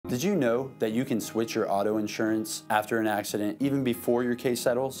Did you know that you can switch your auto insurance after an accident even before your case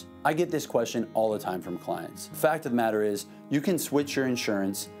settles? I get this question all the time from clients. The fact of the matter is, you can switch your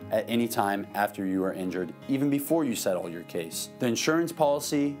insurance at any time after you are injured, even before you settle your case. The insurance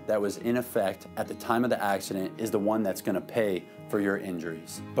policy that was in effect at the time of the accident is the one that's going to pay for your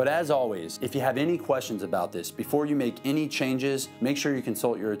injuries. But as always, if you have any questions about this, before you make any changes, make sure you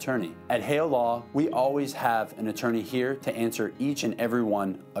consult your attorney. At Hale Law, we always have an attorney here to answer each and every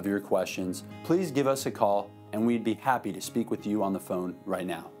one of your questions. Please give us a call and we'd be happy to speak with you on the phone right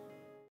now.